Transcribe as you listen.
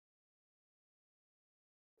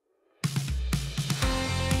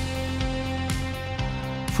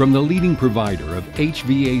From the leading provider of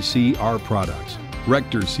HVAC-R products,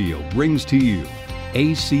 RectorSeal brings to you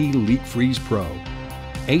AC Leak Freeze Pro.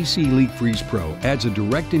 AC Leak Freeze Pro adds a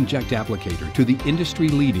direct inject applicator to the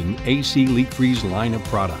industry-leading AC Leak Freeze line of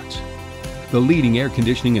products. The leading air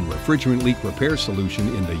conditioning and refrigerant leak repair solution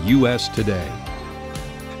in the U.S. today.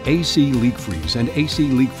 AC Leak Freeze and AC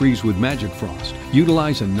Leak Freeze with Magic Frost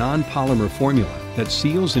utilize a non-polymer formula that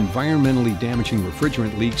seals environmentally damaging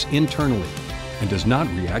refrigerant leaks internally and does not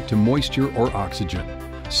react to moisture or oxygen,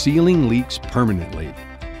 sealing leaks permanently.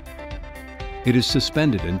 It is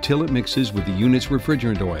suspended until it mixes with the unit's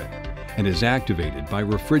refrigerant oil and is activated by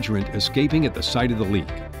refrigerant escaping at the site of the leak,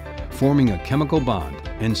 forming a chemical bond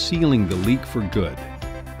and sealing the leak for good.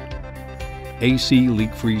 AC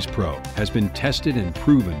Leak Freeze Pro has been tested and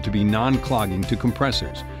proven to be non-clogging to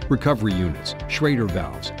compressors, recovery units, Schrader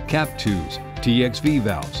valves, Cap 2s, TXV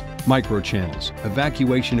valves, microchannels,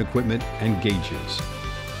 evacuation equipment, and gauges.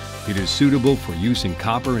 It is suitable for use in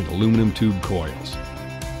copper and aluminum tube coils.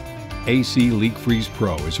 AC Leak Freeze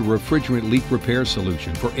Pro is a refrigerant leak repair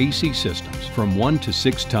solution for AC systems from 1 to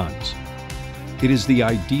 6 tons. It is the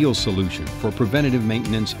ideal solution for preventative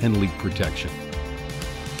maintenance and leak protection.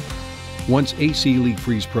 Once AC Leak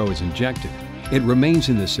Freeze Pro is injected, it remains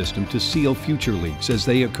in the system to seal future leaks as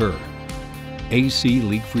they occur. AC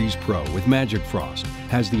Leak Freeze Pro with Magic Frost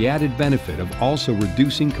has the added benefit of also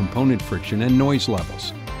reducing component friction and noise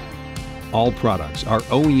levels. All products are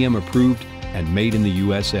OEM approved and made in the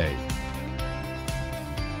USA.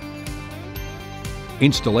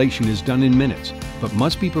 Installation is done in minutes, but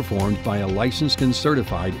must be performed by a licensed and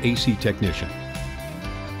certified AC technician.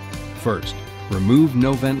 First, remove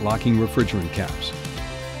no-vent locking refrigerant caps.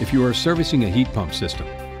 If you are servicing a heat pump system,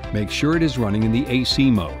 make sure it is running in the AC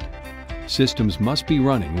mode. Systems must be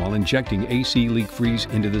running while injecting AC Leak Freeze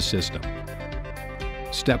into the system.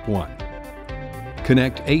 Step 1.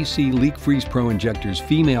 Connect AC Leak Freeze Pro injector's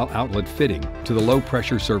female outlet fitting to the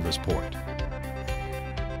low-pressure service port.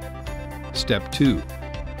 Step 2.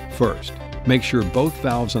 First, make sure both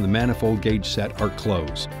valves on the manifold gauge set are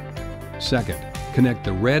closed. Second, connect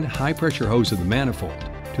the red high-pressure hose of the manifold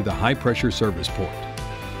to the high-pressure service port.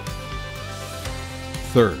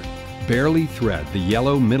 Third, barely thread the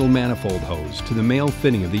yellow middle manifold hose to the male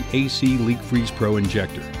fitting of the AC Leak Freeze Pro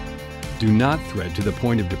injector. Do not thread to the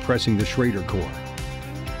point of depressing the Schrader core.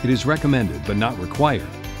 It is recommended, but not required,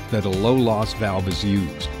 that a low-loss valve is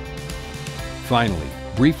used. Finally,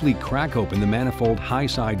 briefly crack open the manifold high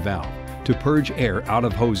side valve to purge air out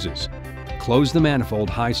of hoses. Close the manifold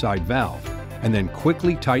high side valve and then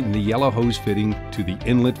quickly tighten the yellow hose fitting to the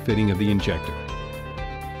inlet fitting of the injector.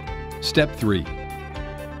 Step 3.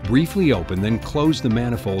 Briefly open, then close the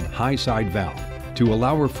manifold high side valve to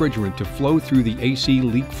allow refrigerant to flow through the AC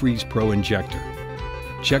Leak Freeze Pro injector.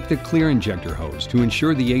 Check the clear injector hose to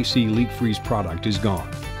ensure the AC Leak Freeze product is gone.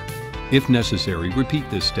 If necessary, repeat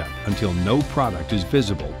this step until no product is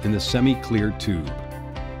visible in the semi-clear tube.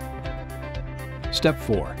 Step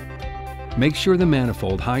 4. Make sure the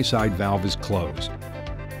manifold high side valve is closed.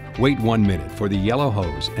 Wait 1 minute for the yellow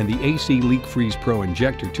hose and the AC Leak Freeze Pro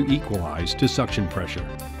injector to equalize to suction pressure.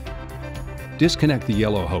 Disconnect the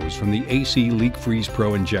yellow hose from the AC Leak Freeze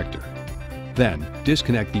Pro injector. Then,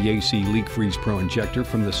 disconnect the AC Leak Freeze Pro injector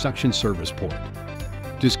from the suction service port.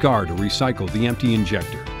 Discard or recycle the empty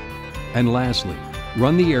injector. And lastly,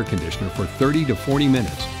 run the air conditioner for 30 to 40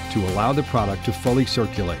 minutes to allow the product to fully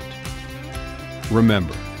circulate.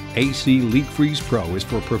 Remember, AC Leak Freeze Pro is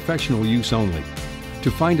for professional use only.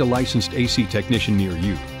 To find a licensed AC technician near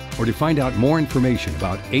you, or to find out more information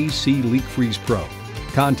about AC Leak Freeze Pro,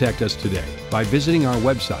 contact us today by visiting our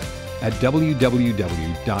website at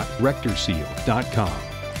www.rectorseal.com.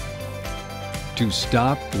 To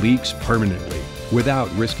stop leaks permanently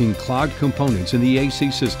without risking clogged components in the AC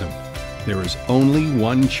system, there is only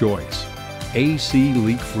one choice: AC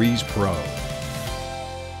Leak Freeze Pro.